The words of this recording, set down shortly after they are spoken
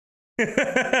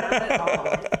at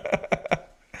all.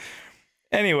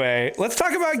 Anyway, let's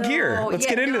talk about gear. Let's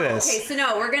get into this. Okay, so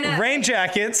no, we're gonna rain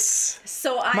jackets.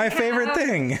 So my favorite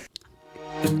thing.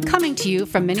 Coming to you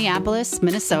from Minneapolis,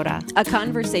 Minnesota. A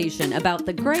conversation about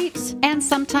the great and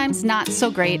sometimes not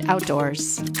so great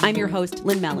outdoors. I'm your host,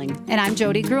 Lynn Melling. And I'm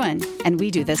Jody Gruen, and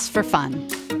we do this for fun.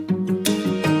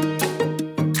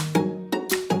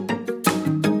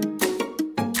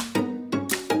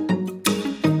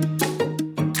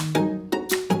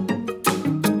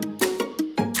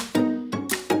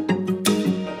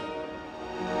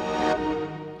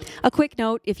 A quick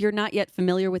note, if you're not yet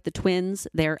familiar with the twins,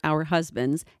 they're our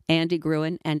husbands, Andy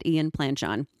Gruen and Ian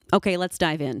Planchon. Okay, let's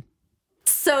dive in.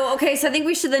 So I think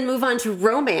we should then move on to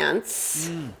romance.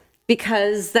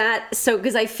 Because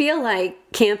I feel like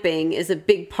camping is a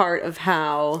big part of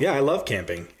how... Yeah, I love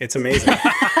camping. It's amazing. But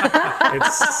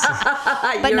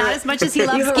not as much as he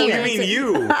loves skiing. I mean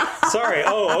you. Sorry.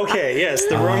 Oh, okay. Yes,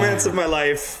 the romance of my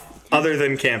life other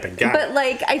than camping. Got it.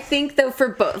 But I think though for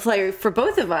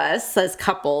both of us as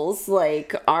couples,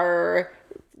 the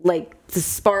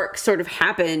spark sort of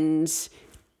happened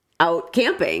out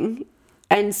camping.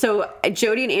 And so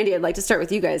Jody and Andy, I'd like to start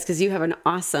with you guys because you have an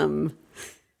awesome...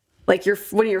 one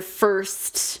of your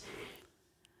first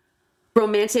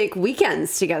romantic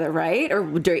weekends together, right?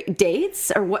 Or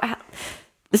dates? Or what?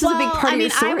 This is a big part of your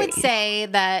story. I would say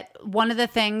that one of the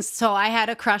things, so I had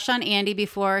a crush on Andy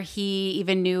before he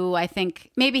even knew, I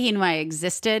think, maybe he knew I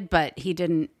existed, but he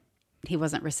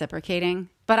wasn't reciprocating.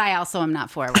 But I also am not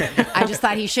forward. I just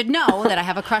thought he should know that I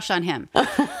have a crush on him.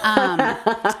 Because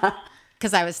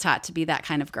I was taught to be that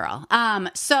kind of girl.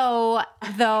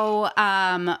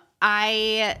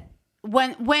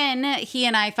 When he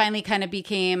and I finally kind of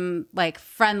became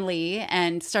friendly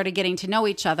and started getting to know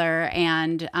each other,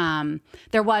 and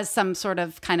there was some sort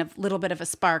of kind of little bit of a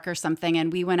spark or something,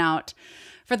 and we went out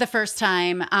for the first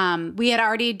time. We had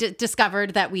already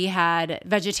discovered that we had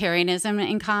vegetarianism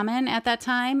in common at that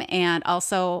time, and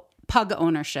also pug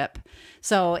ownership.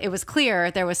 So it was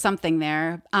clear there was something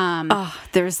there.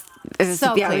 There's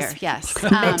so clear. Yes.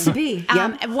 Meant to be.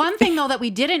 One thing though that we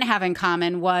didn't have in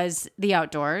common was the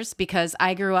outdoors, because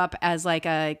I grew up as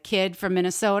a kid from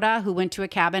Minnesota who went to a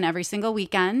cabin every single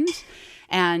weekend,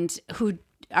 and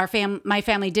my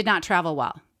family did not travel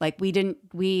well.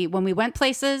 When we went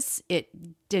places, it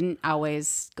didn't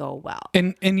always go well.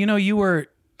 And you were,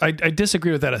 I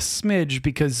disagree with that a smidge,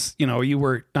 because, you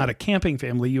were not a camping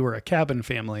family, you were a cabin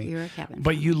family. You were a cabin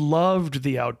But family. you loved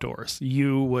the outdoors.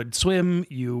 You would swim,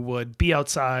 you would be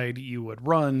outside, you would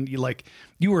run. You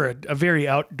were a very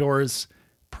outdoors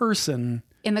person.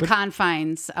 In the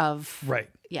confines of... Right.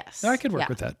 Yes. I could work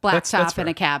with that. Blacktop in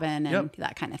a cabin and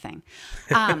that kind of thing.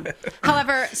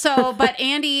 However, but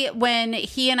Andy, when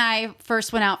he and I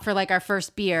first went out for our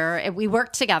first beer, we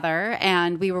worked together,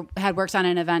 and we had worked on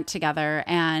an event together,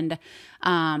 and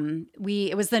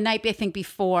it was the night, I think,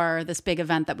 before this big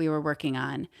event that we were working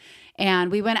on.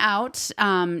 And we went out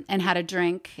and had a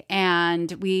drink, and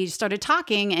we started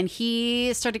talking, and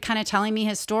he started kind of telling me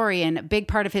his story. And a big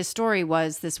part of his story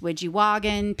was this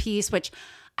Widgewagon piece, which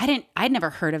I'd never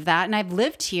heard of that. And I've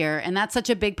lived here, and that's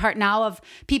such a big part now of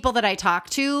people that I talk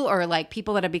to, or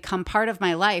people that have become part of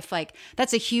my life.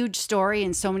 That's a huge story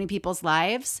in so many people's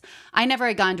lives. I never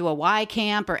had gone to a Y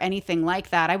camp or anything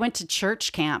like that. I went to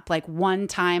church camp one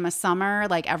time a summer,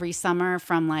 every summer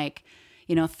from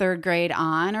third grade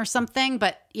on or something.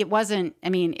 But it wasn't,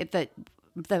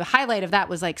 the highlight of that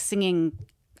was singing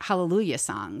hallelujah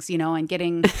songs, and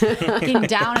getting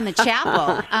down in the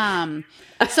chapel.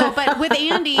 But with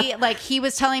Andy, he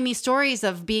was telling me stories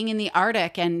of being in the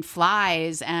Arctic and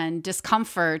flies and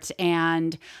discomfort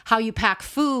and how you pack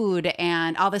food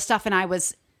and all this stuff. And I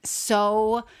was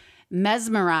so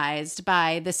mesmerized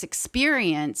by this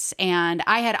experience. And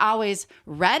I had always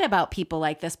read about people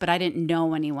like this, but I didn't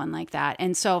know anyone like that.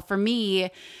 And so for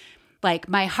me,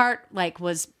 my heart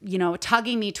was,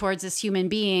 tugging me towards this human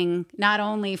being, not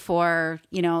only for,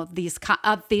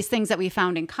 these things that we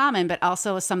found in common, but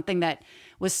also something that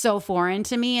was so foreign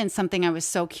to me and something I was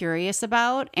so curious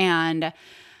about. And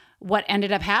what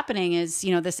ended up happening is,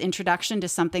 this introduction to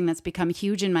something that's become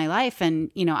huge in my life.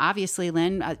 And, obviously,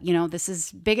 Lynn, this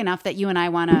is big enough that you and I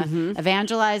want to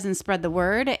evangelize and spread the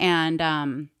word. And,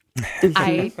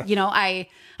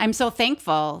 I'm so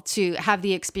thankful to have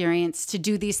the experience to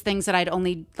do these things that I'd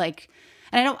only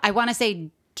and I want to say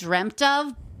dreamt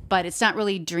of, but it's not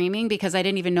really dreaming, because I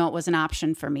didn't even know it was an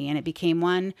option for me. And it became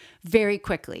one very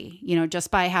quickly,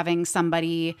 just by having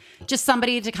somebody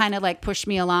to kind of push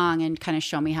me along and kind of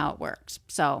show me how it works.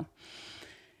 So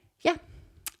yeah,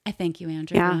 I thank you,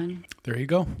 Andrew. Yeah. There you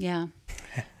go. Yeah.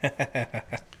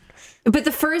 But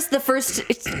the first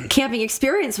camping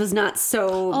experience was not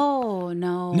so. Oh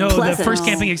no. No, Pleasant. the first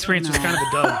camping experience was kind of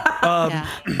a dud. Yeah.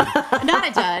 Not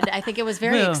a dud. I think it was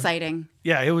very exciting.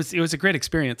 Yeah, it was a great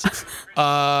experience.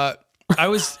 I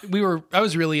was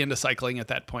really into cycling at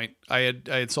that point. I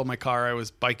had sold my car. I was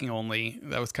biking only.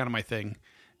 That was kind of my thing.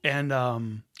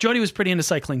 And Jody was pretty into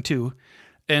cycling too.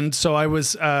 And so I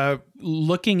was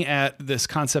looking at this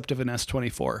concept of an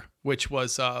S24, which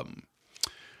was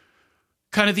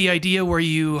kind of the idea where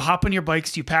you hop on your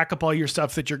bikes, you pack up all your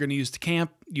stuff that you're going to use to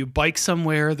camp, you bike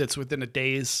somewhere that's within a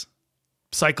day's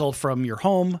cycle from your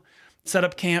home, set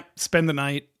up camp, spend the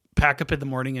night, pack up in the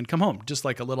morning, and come home. Just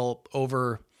like a little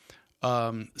over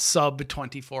sub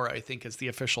 24, I think is the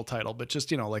official title, but just,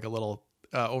 like a little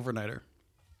overnighter,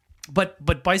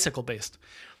 but bicycle based.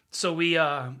 So we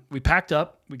packed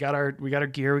up, we got our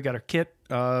gear, we got our kit,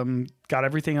 got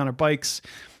everything on our bikes,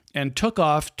 and took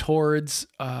off towards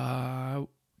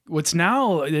what's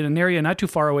now in an area not too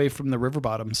far away from the river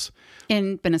bottoms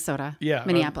In Minnesota. Yeah,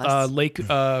 Minneapolis.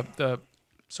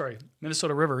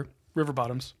 Minnesota river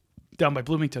bottoms down by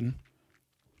Bloomington.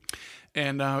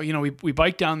 And we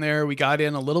biked down there. We got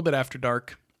in a little bit after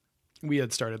dark. We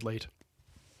had started late,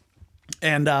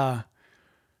 and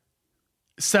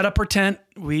set up our tent.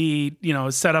 We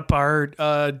set up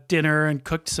our dinner and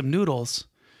cooked some noodles.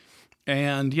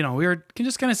 And, we were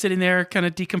just kind of sitting there, kind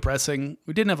of decompressing.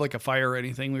 We didn't have like a fire or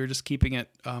anything. We were just keeping it.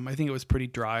 I think it was pretty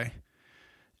dry.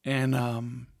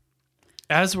 And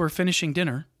as we're finishing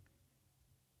dinner,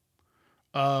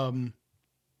 it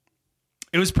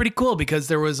was pretty cool because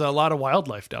there was a lot of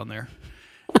wildlife down there.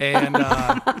 And,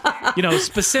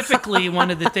 specifically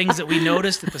one of the things that we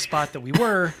noticed at the spot that we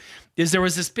were is there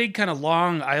was this big kind of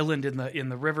long island in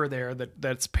the river there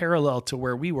that's parallel to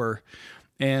where we were.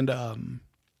 And,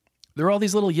 there were all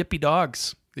these little yippy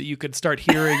dogs that you could start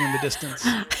hearing in the distance.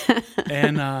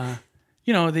 And,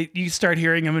 you start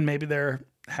hearing them and maybe they're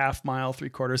half mile,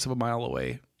 3/4 of a mile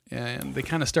away. And they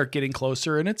kind of start getting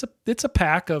closer. And it's a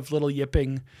pack of little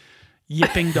yipping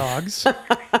dogs.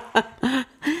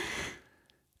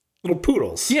 Little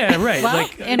poodles. Yeah, right. Well,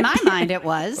 in my mind it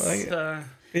was.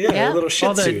 Little Shih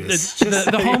Tzus.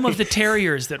 The home of the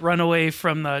terriers that run away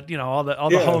from the all the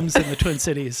homes in the Twin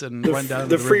Cities and run down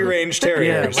the the free river. range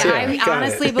terriers. Yeah, I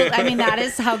honestly, that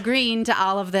is how green to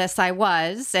all of this I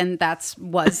was, and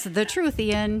was the truth,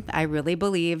 Ian. I really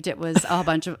believed it was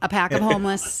a pack of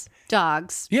homeless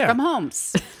dogs from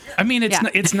homes. I mean,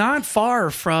 it's not far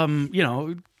from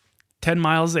 10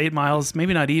 miles, 8 miles,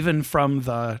 maybe not even from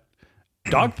the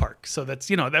dog park. So that's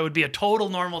that would be a total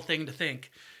normal thing to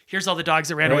think. Here's all the dogs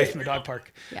that ran away from the dog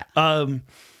park. Yeah.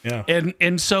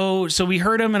 And so we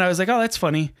heard them, and I was like, oh, that's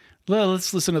funny. Well,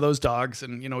 let's listen to those dogs.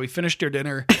 And we finished our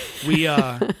dinner. We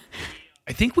I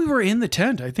think we were in the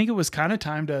tent. I think it was kind of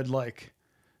time to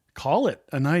call it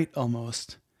a night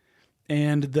almost.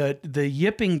 And the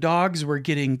yipping dogs were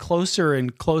getting closer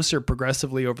and closer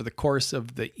progressively over the course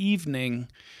of the evening.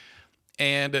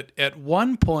 And at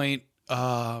one point,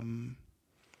 there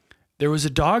was a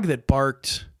dog that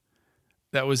barked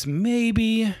that was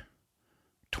maybe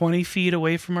 20 feet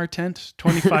away from our tent,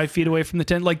 25 feet away from the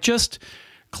tent, just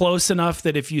close enough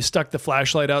that if you stuck the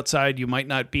flashlight outside, you might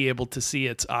not be able to see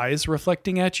its eyes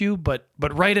reflecting at you, but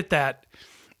right at that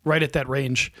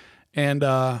range. And,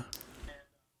 I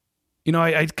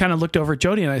kind of looked over at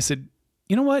Jody and I said,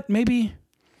 you know what, maybe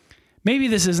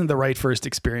this isn't the right first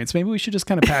experience. Maybe we should just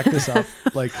kind of pack this up.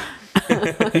 We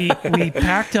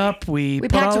packed up. We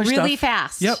put packed all our really stuff.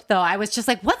 fast. Yep. Though I was just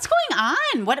like, "What's going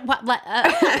on? What?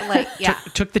 Yeah."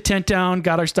 Took the tent down.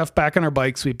 Got our stuff back on our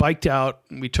bikes. We biked out.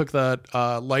 We took the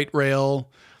light rail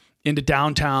into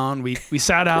downtown. We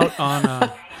sat out on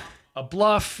a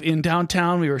bluff in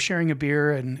downtown. We were sharing a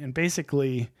beer and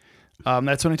basically.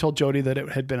 That's when I told Jody that it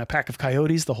had been a pack of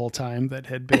coyotes the whole time that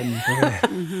had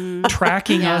been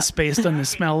tracking us based on the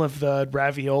smell of the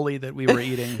ravioli that we were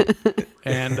eating.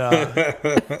 And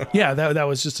that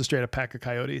was just a straight up pack of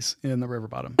coyotes in the river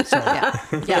bottom. So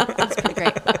That's pretty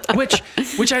great.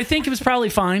 which I think was probably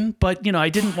fine, but I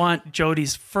didn't want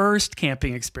Jody's first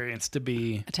camping experience to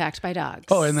be Attacked by dogs.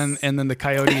 Oh, and then the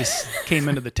coyotes came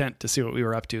into the tent to see what we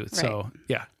were up to. So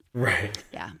yeah. Right.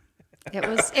 Yeah. It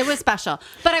was special.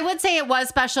 But I would say it was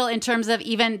special in terms of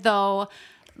even though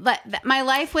my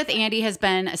life with Andy has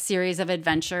been a series of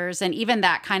adventures and even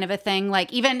that kind of a thing,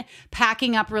 even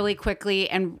packing up really quickly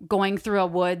and going through a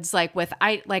woods, I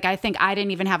think I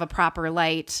didn't even have a proper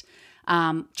light,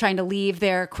 trying to leave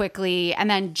there quickly and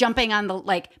then jumping on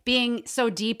being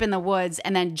so deep in the woods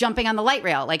and then jumping on the light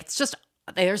rail. It's just,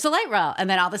 there's a light rail. And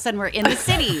then all of a sudden we're in the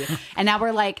city and now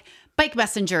we're bike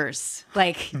messengers,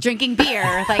 like drinking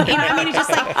beer, like, you know, I mean, it just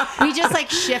like, we just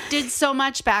like shifted so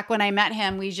much back when I met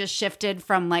him. We just shifted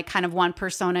from like kind of one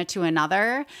persona to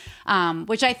another,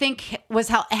 which I think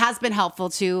has been helpful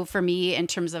too for me in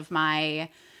terms of my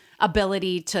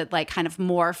ability to like kind of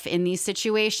morph in these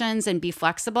situations and be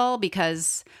flexible,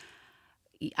 because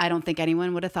I don't think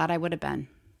anyone would have thought I would have been.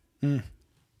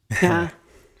 Yeah.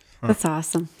 That's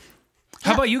awesome.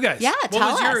 How about you guys? Yeah,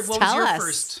 What was your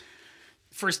us.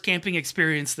 first camping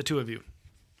experience, the two of you?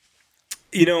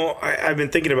 You know, I've been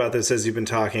thinking about this as you've been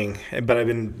talking, but I've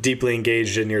been deeply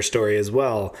engaged in your story as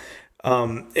well.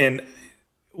 And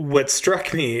what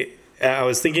struck me, I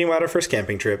was thinking about our first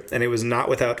camping trip, and it was not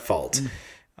without fault.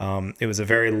 It was a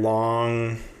very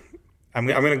long... I'm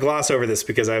going to gloss over this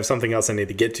because I have something else I need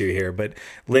to get to here, but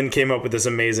Lynn came up with this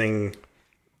amazing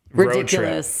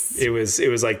Ridiculous road trip. It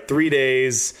was like 3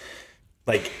 days,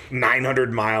 like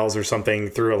 900 miles or something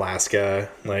through Alaska.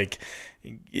 Like,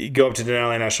 you go up to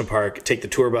Denali National Park, take the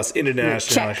tour bus into Denali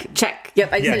National Park. Check.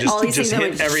 Yep. I said all these things.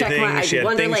 Hit everything. She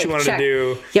had things she wanted to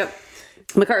do. Yep.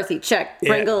 McCarthy, check.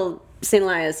 Wrangell, St.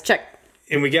 Elias, check.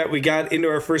 And we got into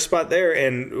our first spot there,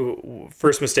 and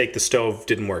first mistake, the stove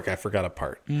didn't work. I forgot a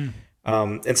part.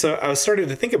 And so I was starting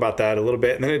to think about that a little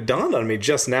bit, and then it dawned on me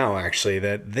just now, actually,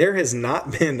 that there has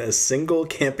not been a single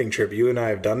camping trip you and I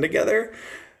have done together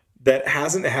that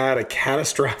hasn't had a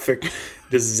catastrophic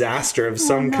disaster of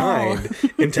some kind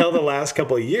until the last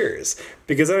couple of years.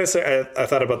 Because then I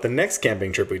thought about the next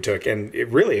camping trip we took, and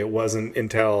it wasn't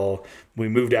until we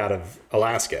moved out of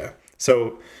Alaska.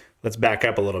 So let's back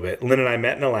up a little bit. Lynn and I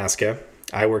met in Alaska.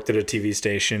 I worked at a TV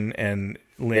station, and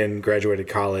Lynn graduated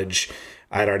college.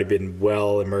 I had already been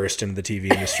well immersed in the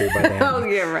TV industry by then. Oh,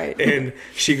 yeah, right. And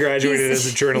she graduated as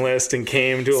a journalist and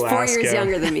came to Alaska. 4 years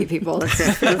younger than me, people. Let's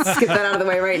get that out of the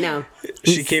way right now.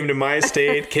 She came to my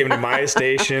state, came to my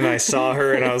station. I saw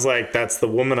her, and I was like, that's the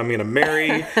woman I'm going to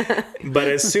marry. But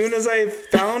as soon as I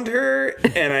found her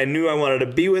and I knew I wanted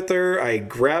to be with her, I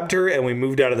grabbed her and we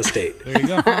moved out of the state. There you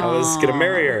go. I was going to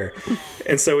marry her.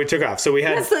 And so we took off. So we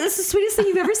had... That's the sweetest thing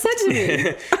you've ever said to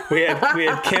me. we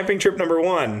had camping trip number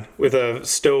 1 with a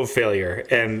stove failure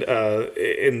and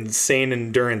insane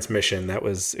endurance mission. It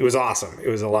was awesome. It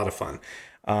was a lot of fun.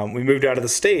 We moved out of the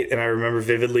state, and I remember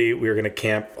vividly we were going to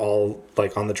camp all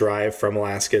like on the drive from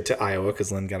Alaska to Iowa,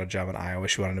 because Lynn got a job in Iowa.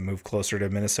 She wanted to move closer to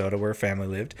Minnesota where her family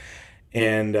lived.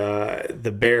 And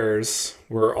the bears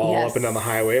were all up and down the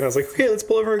highway, and I was like, okay, let's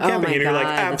pull over and camping. And you're like,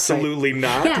 absolutely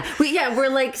not. Yeah, we're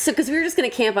like, so because we were just going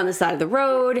to camp on the side of the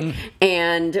road,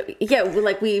 and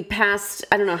we passed,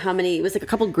 I don't know how many, it was like a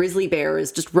couple grizzly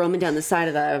bears just roaming down the side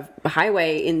of the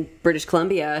highway in British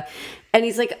Columbia. And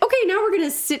he's like, okay, now we're going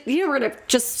to sit, we're going to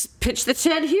just pitch the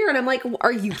tent here. And I'm like,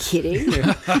 are you kidding?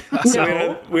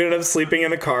 So we ended up sleeping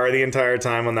in a car the entire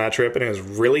time on that trip, and it was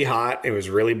really hot. It was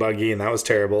really buggy, and that was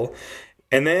terrible.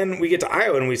 And then we get to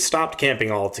Iowa, and we stopped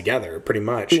camping altogether, pretty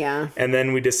much. Yeah. And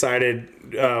then we decided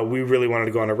we really wanted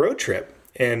to go on a road trip.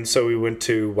 And so we went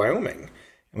to Wyoming.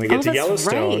 And we get to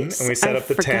Yellowstone, and we set up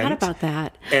the tent. I forgot about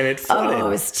that. And it flooded. Oh, it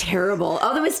was terrible.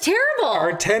 Oh, that was terrible.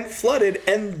 Our tent flooded,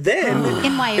 and then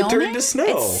in Wyoming? it turned to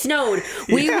snow. It snowed.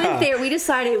 We went there. We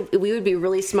decided we would be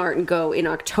really smart and go in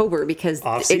October because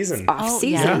Off-season. it's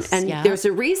off-season. Yes. And Yeah. there's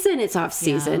a reason it's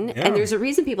off-season. Yeah. And there's a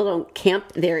reason people don't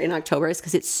camp there in October is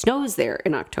because it snows there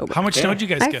in October. How much snow did you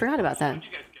guys I get? forgot about that.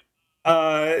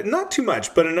 Not too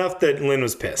much, but enough that Lynn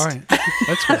was pissed. All right.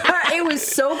 That's cool. It was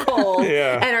so cold.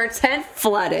 Yeah. And our tent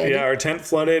flooded. Yeah, our tent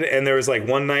flooded, and there was like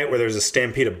one night where there was a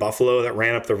stampede of buffalo that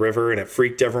ran up the river, and it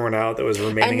freaked everyone out that was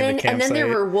remaining in the campsite. And then there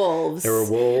were wolves. There were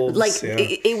wolves. Like, yeah.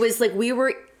 it was like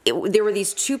there were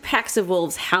these 2 packs of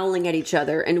wolves howling at each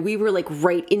other, and we were like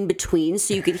right in between,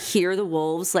 so you could hear the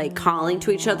wolves like calling to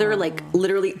each other, like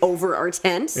literally over our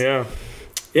tent. Yeah.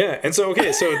 Yeah, and so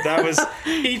that was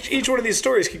each one of these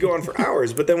stories could go on for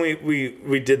hours, but then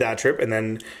we did that trip, and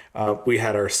then we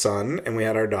had our son and we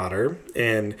had our daughter,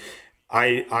 and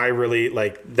I really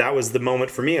that was the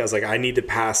moment for me. I was like, I need to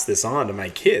pass this on to my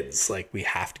kids. Like, we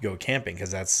have to go camping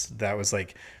because that was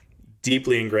like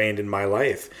deeply ingrained in my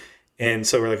life, and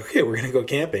so we're like, okay, we're gonna go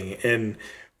camping, and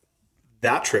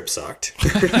that trip sucked.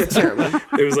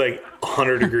 It was like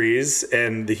 100 degrees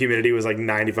and the humidity was like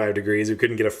 95 degrees. We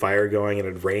couldn't get a fire going, and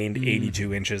it had rained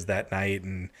 82 inches that night,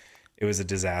 and it was a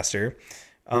disaster.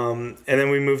 And then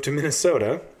we moved to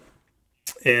Minnesota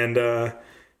and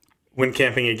went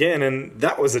camping again, and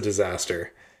that was a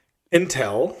disaster.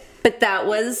 But that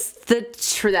was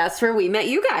that's where we met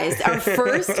you guys. Our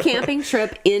first camping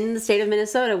trip in the state of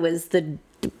Minnesota was the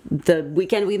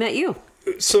weekend we met you.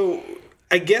 So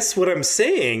I guess what I'm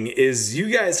saying is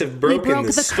you guys have broken broke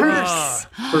the storm. curse.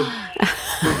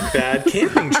 bad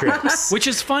camping trips. Which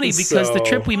is funny because the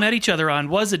trip we met each other on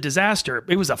was a disaster.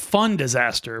 It was a fun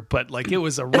disaster, but like it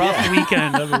was a rough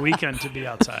weekend of a weekend to be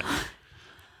outside.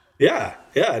 Yeah.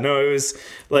 No, it was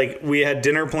like we had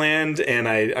dinner planned and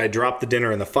I dropped the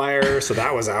dinner in the fire. So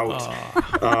that was out.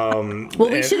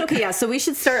 So we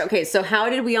should start. Okay. So how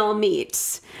did we all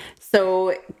meet?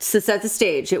 So to set the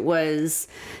stage, it was,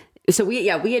 so we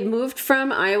had moved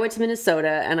from Iowa to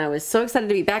Minnesota, and I was so excited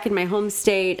to be back in my home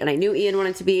state, and I knew Ian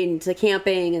wanted to be into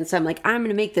camping. And so I'm like, I'm going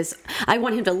to make this, I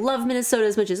want him to love Minnesota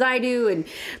as much as I do. And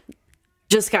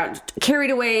just got carried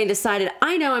away and decided,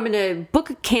 I know I'm going to book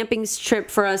a camping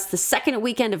trip for us the second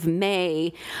weekend of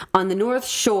May on the North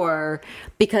Shore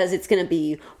because it's going to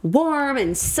be warm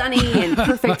and sunny and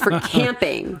perfect for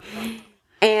camping.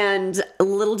 And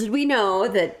little did we know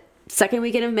that second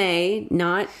weekend of May,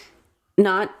 not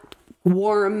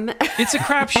warm. It's a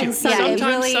crapshoot.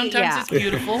 Sometimes yeah. it's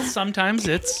beautiful. Sometimes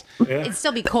it's it'd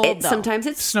still be cold though. Sometimes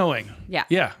it's snowing.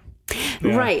 Yeah.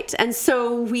 Right. And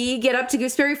so we get up to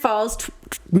Gooseberry Falls,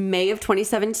 May of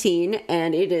 2017,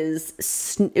 and it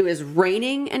was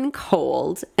raining and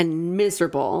cold and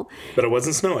miserable. But it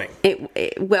wasn't snowing.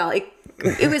 It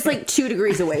was like 2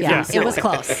 degrees away from snow. It was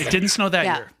close. It didn't snow that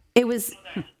year. It was,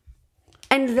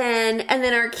 and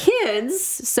then our kids.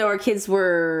 So our kids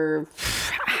were,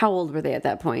 how old were they at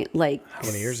that point? Like how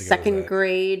many years ago? Second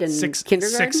grade and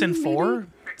kindergarten. 6 and 4, maybe?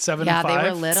 7 and 5. Yeah, they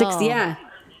were little. 6, yeah.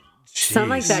 Jeez. Something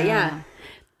like that, yeah.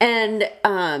 And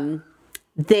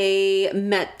they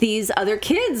met these other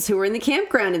kids who were in the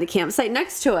campground in the campsite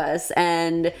next to us,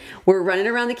 and we're running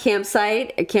around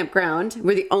the campground.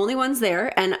 We're the only ones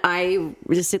there, and I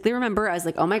distinctly remember I was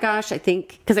like, "Oh my gosh!" I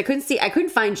think because I couldn't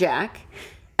find Jack,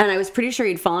 and I was pretty sure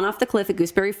he'd fallen off the cliff at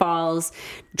Gooseberry Falls,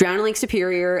 drowned in Lake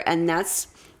Superior, and that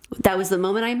was the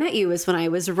moment I met you, was when I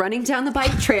was running down the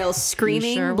bike trail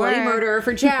screaming bloody murder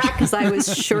for Jack because I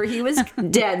was sure he was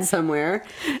dead somewhere.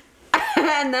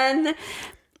 And then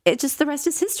the rest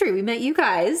is history. We met you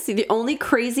guys, the only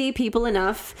crazy people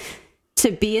enough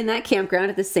to be in that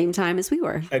campground at the same time as we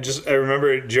were. I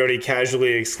remember Jody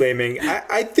casually exclaiming,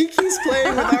 I think he's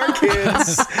playing with our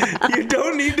kids. You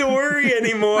don't need to worry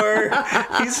anymore.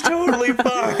 He's totally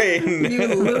fine.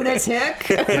 You lunatic.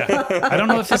 Yeah. I don't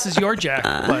know if this is your Jack,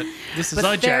 but this is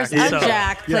a Jack. There's a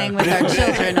Jack playing with our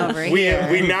children over here.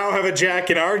 We now have a Jack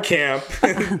in our camp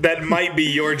that might be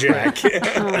your Jack.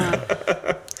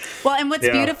 Well, and what's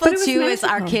beautiful too is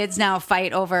our kids now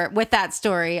fight over, with that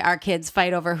story, our kids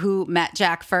fight over who met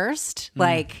Jack first.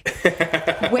 Like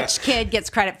which kid gets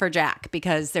credit for Jack,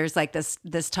 because there's like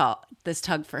this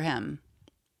tug for him.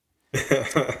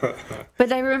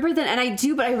 But I remember that, and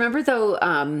I remember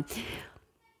though,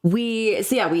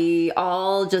 we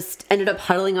all just ended up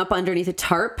huddling up underneath a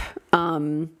tarp.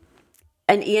 And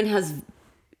Ian has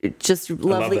just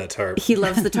lovely. I love that tarp. He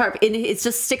loves the tarp, and it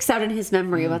just sticks out in his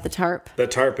memory about the tarp. The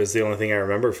tarp is the only thing I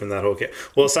remember from that whole camp.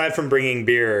 Well, aside from bringing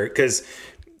beer, because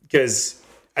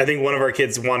I think one of our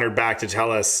kids wandered back to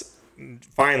tell us,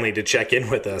 finally, to check in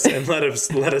with us and let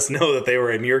us know that they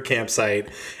were in your campsite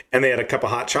and they had a cup of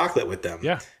hot chocolate with them.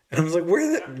 Yeah. And I was like,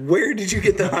 where did you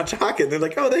get the hot chocolate? And they're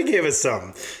like, oh, they gave us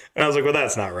some. And I was like, well,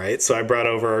 that's not right. So I brought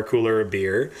over our cooler of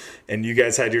beer, and you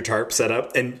guys had your tarp set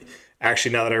up. And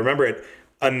actually, now that I remember it,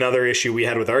 another issue we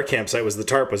had with our campsite was the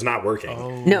tarp was not working.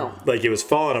 Oh. No. Like it was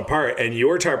falling apart, and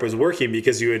your tarp was working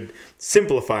because you had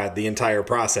simplified the entire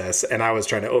process, and I was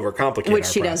trying to overcomplicate Which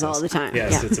our she process. does all the time.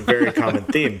 Yes, It's a very common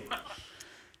theme.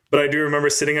 But I do remember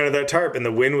sitting under that tarp, and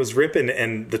the wind was ripping,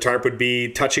 and the tarp would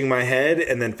be touching my head,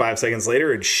 and then 5 seconds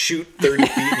later, it'd shoot 30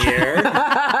 feet in the air, and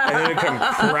then it'd come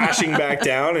crashing back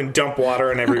down and dump water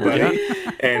on everybody.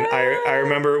 Yeah. And I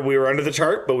remember we were under the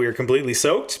tarp, but we were completely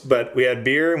soaked, but we had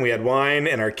beer, and we had wine,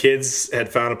 and our kids had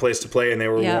found a place to play, and they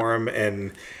were warm,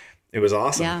 and it was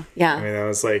awesome. Yeah. I mean, that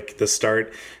was like the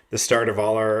start of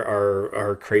all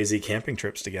our crazy camping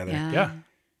trips together.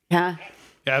 Yeah,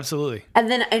 absolutely.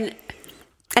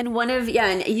 And one of,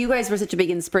 and you guys were such a big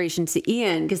inspiration to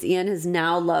Ian, because Ian has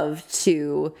now loved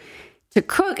to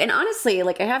cook. And honestly,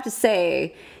 like I have to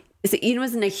say, Ian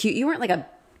wasn't you weren't like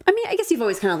I guess you've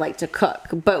always kind of liked to cook,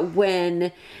 but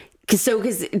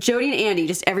because Jody and Andy,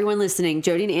 just everyone listening,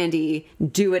 Jody and Andy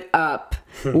do it up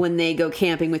when they go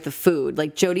camping with the food.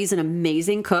 Like Jody's an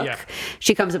amazing cook. Yeah.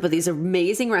 She comes up with these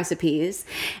amazing recipes.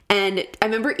 And I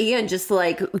remember Ian just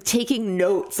like taking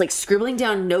notes, like scribbling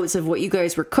down notes of what you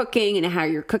guys were cooking and how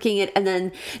you're cooking it. And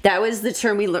then that was the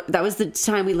term that was the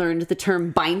time we learned the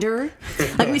term binder.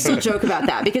 Like we still joke about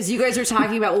that because you guys were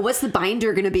talking about, well, what's the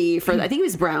binder going to be for, I think it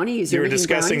was brownies. You were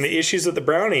discussing brownies? The issues with the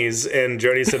brownies, and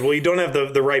Jody said, well, you don't have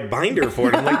the right binder for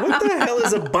it. I'm like, what the hell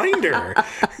is a binder?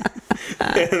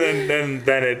 and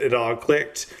then it all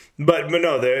clicked. But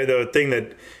no, the thing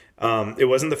that it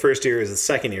wasn't the first year, it was the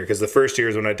second year, because the first year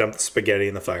is when I dumped the spaghetti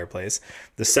in the fireplace.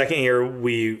 The second year,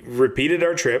 we repeated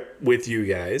our trip with you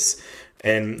guys,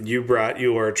 and you brought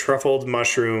your truffled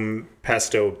mushroom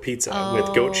pesto pizza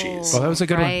with goat cheese. Oh, that was a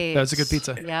good one. Right. That was a good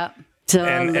pizza. Yep.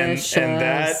 Delicious. And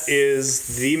that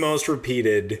is the most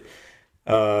repeated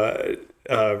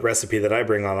recipe that I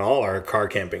bring on all our car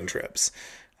camping trips.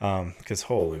 Because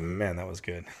holy man, that was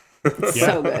good.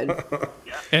 So good.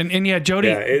 And yeah, Jody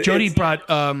it's- brought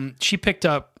she picked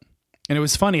up, and it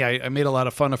was funny. I made a lot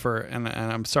of fun of her, and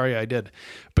I'm sorry I did.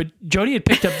 But Jody had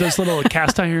picked up those little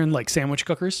cast iron like sandwich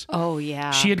cookers. Oh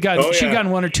yeah. She had gotten she'd yeah.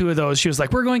 gotten one or two of those. She was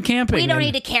like, "We're going camping." we don't and,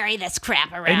 need to carry this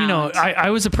crap around. And you know, I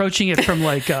was approaching it from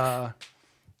like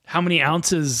how many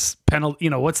ounces penalty?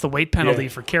 You know, what's the weight penalty Yeah.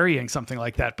 for carrying something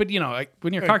like that? But you know, like,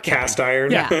 when you're car camping, Cast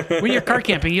iron. yeah, when you're car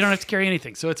camping, you don't have to carry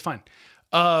anything, so it's fine.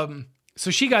 So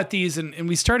she got these, and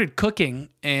we started cooking,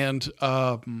 and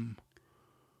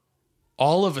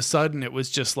all of a sudden it was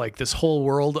just like this whole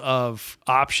world of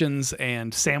options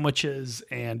and sandwiches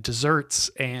and desserts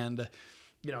and,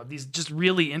 you know, these just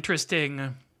really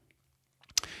interesting.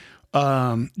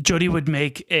 Jody would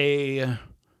make a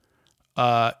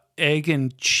egg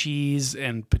and cheese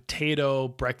and potato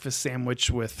breakfast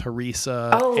sandwich with harissa.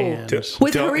 Oh. and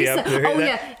With harissa. Yep, Oh, that-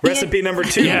 yeah. Recipe number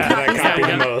 2 that I copied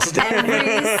the most.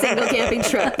 Every single camping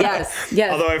trip. Yes.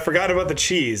 Although I forgot about the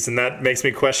cheese, and that makes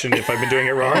me question if I've been doing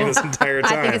it wrong this entire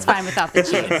time. I think it's fine without the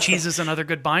cheese. cheese is another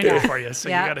good binder for you, so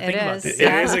Yeah, you got to it think about is. it.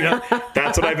 It is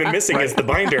that's what I've been missing is the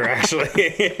binder,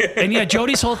 actually. And yeah,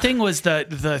 Jody's whole thing was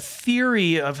the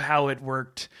theory of how it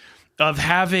worked, of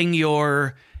having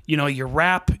your, you know, your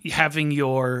wrap, having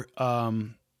your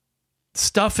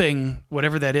stuffing,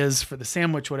 whatever that is for the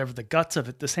sandwich, whatever the guts of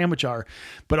it, the sandwich are,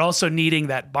 but also needing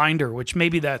that binder, which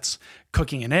maybe that's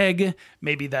cooking an egg,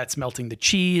 maybe that's melting the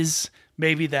cheese,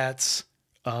 maybe that's,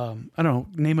 I don't know,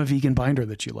 name a vegan binder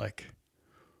that you like.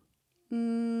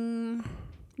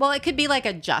 Well, it could be like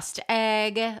a just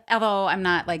egg, although I'm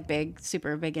not like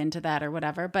super big into that or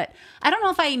whatever. But I don't know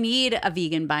if I need a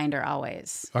vegan binder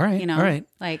always. All right, you know, all right.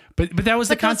 like. But that was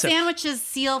the But those concept. sandwiches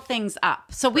seal things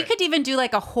up, so we could even do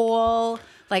like a whole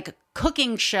like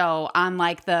cooking show on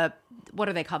like what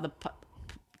are they called,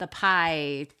 the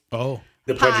pie. Oh.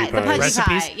 The pudgy The pudgy pies. Recipes?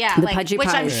 pie, yeah, The like, pudgy which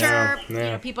I'm pies. sure Yeah. you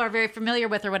know, people are very familiar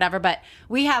with or whatever. But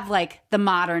we have like the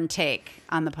modern take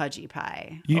on the pudgy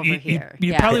pie over here.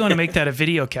 You Yeah. probably want to make that a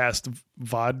video cast,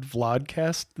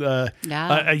 vlogcast,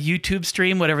 Yeah. a YouTube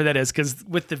stream, whatever that is, because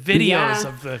with the videos Yeah.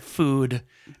 of the food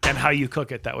and how you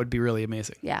cook it, that would be really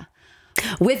amazing. Yeah.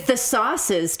 With the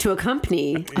sauces to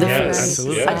accompany the Yes,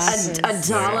 food. absolutely. A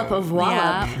dollop of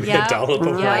wallop. Yeah. A dollop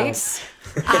of Right?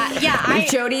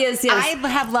 Jody is, yes. I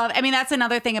have loved. I mean, that's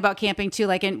another thing about camping too.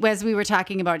 Like, as we were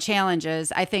talking about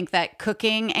challenges, I think that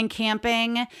cooking and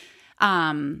camping.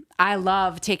 I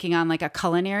love taking on like a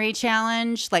culinary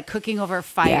challenge. Like cooking over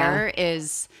fire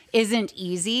isn't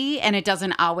easy, and it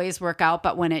doesn't always work out.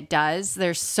 But when it does,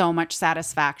 there's so much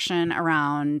satisfaction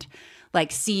around.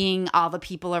 Like seeing all the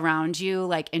people around you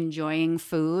like enjoying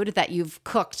food that you've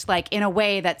cooked like in a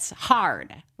way that's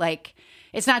hard. Like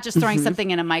it's not just throwing something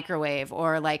in a microwave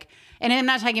or like, and I'm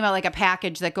not talking about like a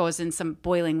package that goes in some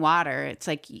boiling water. It's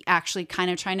like actually kind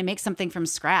of trying to make something from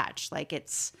scratch. Like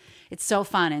it's so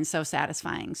fun and so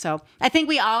satisfying. So I think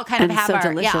we all kind of And have so our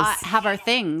delicious. have our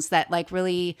things that like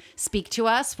really speak to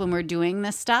us when we're doing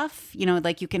this stuff. You know,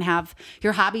 like you can have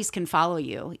your hobbies can follow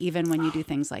you even when you do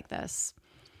things like this.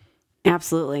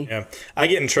 Absolutely. Yeah, I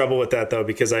get in trouble with that though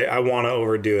because I want to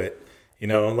overdo it. You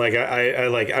know, like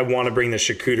I want to bring the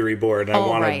charcuterie board and I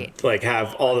want to like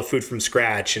have all the food from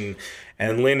scratch and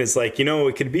Lynn is like, you know,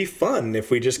 it could be fun if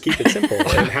we just keep it simple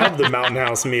and have the Mountain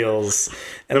House meals.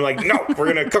 And I'm like, no, we're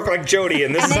gonna cook like Jody,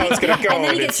 and this is how it's gonna go. And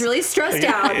then he gets really stressed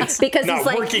out it's because not he's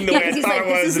like, working the way I he's thought like,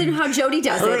 it was, this isn't and how Jody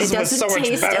does it. hers It was doesn't so much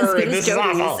taste better, as good and as this is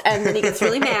Jody's. awful. And then he gets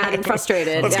really mad and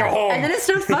frustrated. Let's go home. And then it's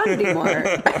not fun anymore.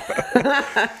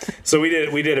 So we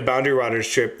did a Boundary Waters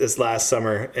trip this last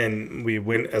summer, and we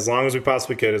went as long as we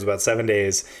possibly could. It was about 7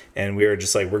 days, and we were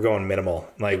just like, we're going minimal.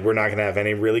 Like we're not gonna have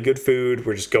any really good food.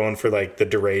 We're just going for like the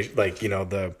duration, like, you know,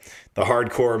 the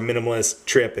hardcore minimalist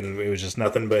trip, and it was just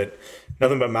nothing but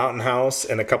Mountain House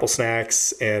and a couple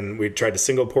snacks, and we tried to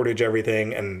single portage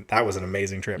everything, and that was an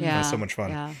amazing trip. It was so much fun.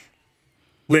 Yeah.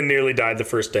 Lynn nearly died the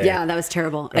first day. Yeah, that was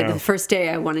terrible. The first day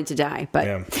I wanted to die, but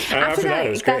after that, it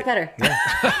was it got great.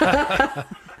 better.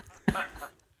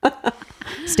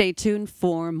 Stay tuned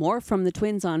for more from the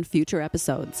twins on future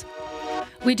episodes.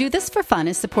 We Do This for Fun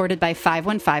is supported by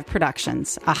 515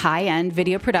 Productions, a high-end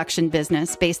video production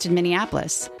business based in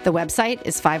Minneapolis. The website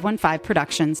is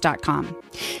 515productions.com.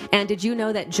 And did you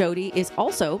know that Jody is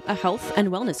also a health and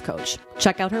wellness coach?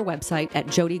 Check out her website at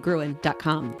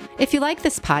jodygruen.com. If you like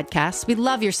this podcast, we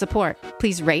love your support.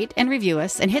 Please rate and review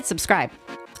us and hit subscribe.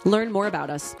 Learn more about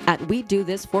us at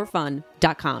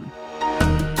WeDoThisForFun.com.